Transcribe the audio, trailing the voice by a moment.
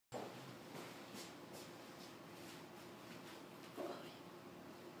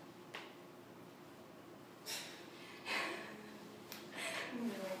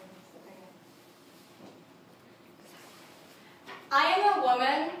I am a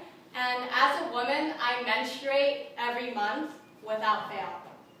woman, and as a woman, I menstruate every month without fail.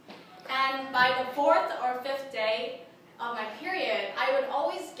 And by the 4th or 5th day of my period, I would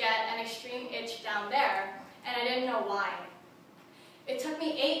always get an extreme itch down there, and I didn't know why. It took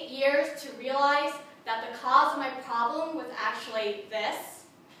me 8 years to realize that the cause of my problem was actually this,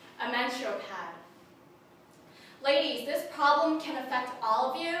 a menstrual pad. Ladies, this problem can affect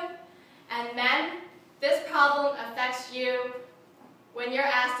all of you, and men, this problem affects you when you're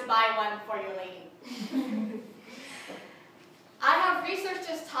asked to buy one for your lady. I have researched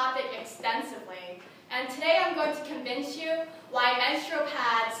this topic extensively, and today I'm going to convince you why menstrual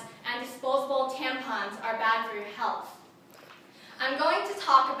pads and disposable tampons are bad for your health. I'm going to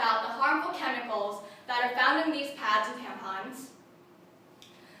talk about the harmful chemicals that are found in these pads and tampons,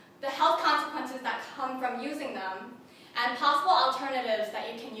 the health consequences that come from using them, and possible alternatives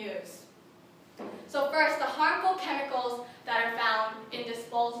that you can use. So first, the harmful chemicals that are found in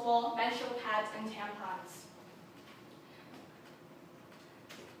disposable menstrual pads and tampons.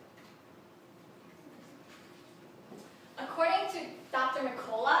 According to Dr.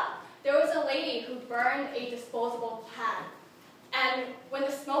 McCullough, there was a lady who burned a disposable pad. And when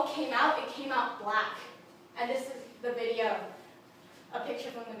the smoke came out, it came out black. And this is the video, a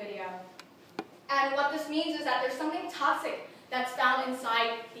picture from the video. And what this means is that there's something toxic that's found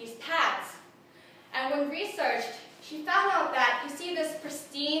inside these pads. And when researched, she found out that you see this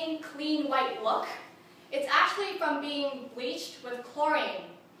pristine, clean white look. It's actually from being bleached with chlorine.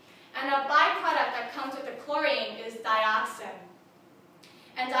 And a byproduct that comes with the chlorine is dioxin.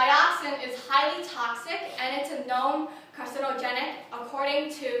 And dioxin is highly toxic, and it's a known carcinogenic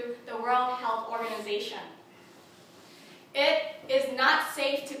according to the World Health Organization. It is not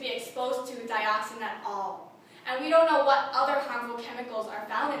safe to be exposed to dioxin at all. And we don't know what other harmful chemicals are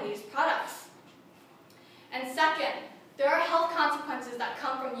found in these products. And second, there are health consequences that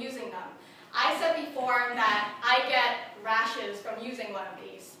come from using them. I said before that I get rashes from using one of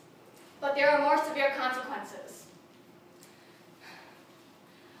these. But there are more severe consequences.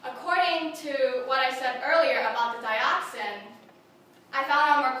 According to what I said earlier about the dioxin, I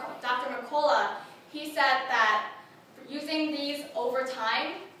found out Dr. McCullough, he said that using these over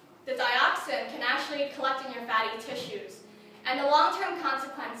time, the dioxin can actually collect in your fatty tissues. And the long-term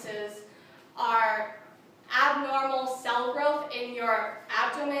consequences are abnormal cell growth in your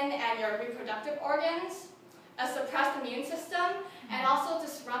abdomen and your reproductive organs, a suppressed immune system, and also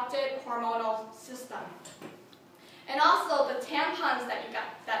disrupted hormonal system. And also the tampons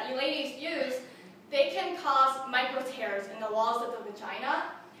that you ladies use, they can cause micro tears in the walls of the vagina.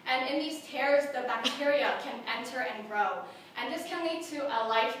 And in these tears, the bacteria can enter and grow. And this can lead to a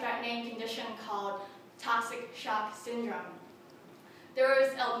life-threatening condition called toxic shock syndrome. There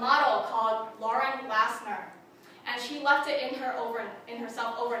is a model called Lauren Lassner, and she left it in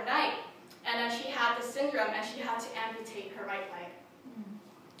herself overnight. And then she had the syndrome, and she had to amputate her right leg.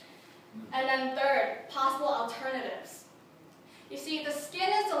 And then third, possible alternatives. You see, the skin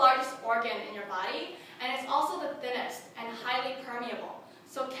is the largest organ in your body, and it's also the thinnest and highly permeable.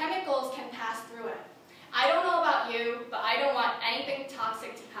 So chemicals can pass through it. I don't know about you, but I don't want anything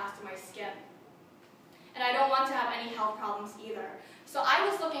toxic to pass through my skin. And I don't want to have any health problems either. So I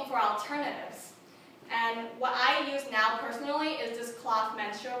was looking for alternatives. And what I use now personally is this cloth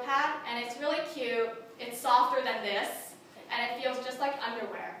menstrual pad, and it's really cute. It's softer than this, and it feels just like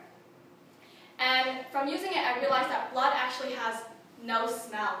underwear. And from using it, I realized that blood actually has no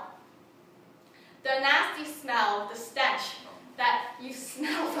smell. The nasty smell, the stench that you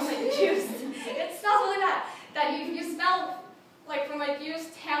smell from a used, it smells really bad, that you smell like from a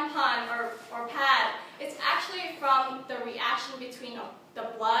used tampon or pad, it's actually from the reaction between the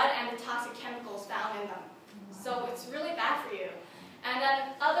blood and the toxic chemicals found in them. So it's really bad for you. And then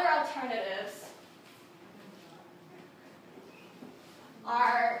other alternatives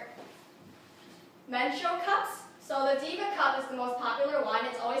are menstrual cups. So the Diva cup is the most popular one.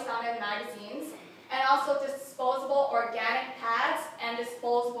 It's always found in magazines. And also disposable organic pads and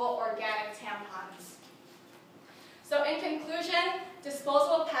disposable organic tampons. So in conclusion,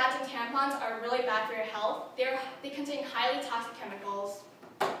 disposable pads and tampons are really bad for your health. They contain highly toxic chemicals.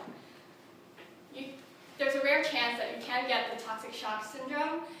 There's a rare chance that you can get the toxic shock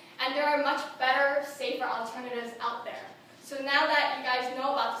syndrome, and there are much better, safer alternatives out there. So now that you guys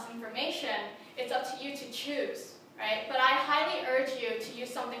know about this information, it's up to you to choose, right? But I highly urge you to use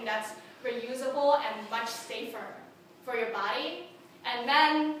something that's reusable and much safer for your body. And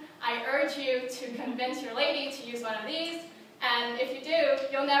then I urge you to convince your lady to use one of these, and if you do,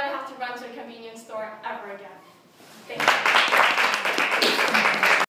 you'll never have to run to a convenience store ever again.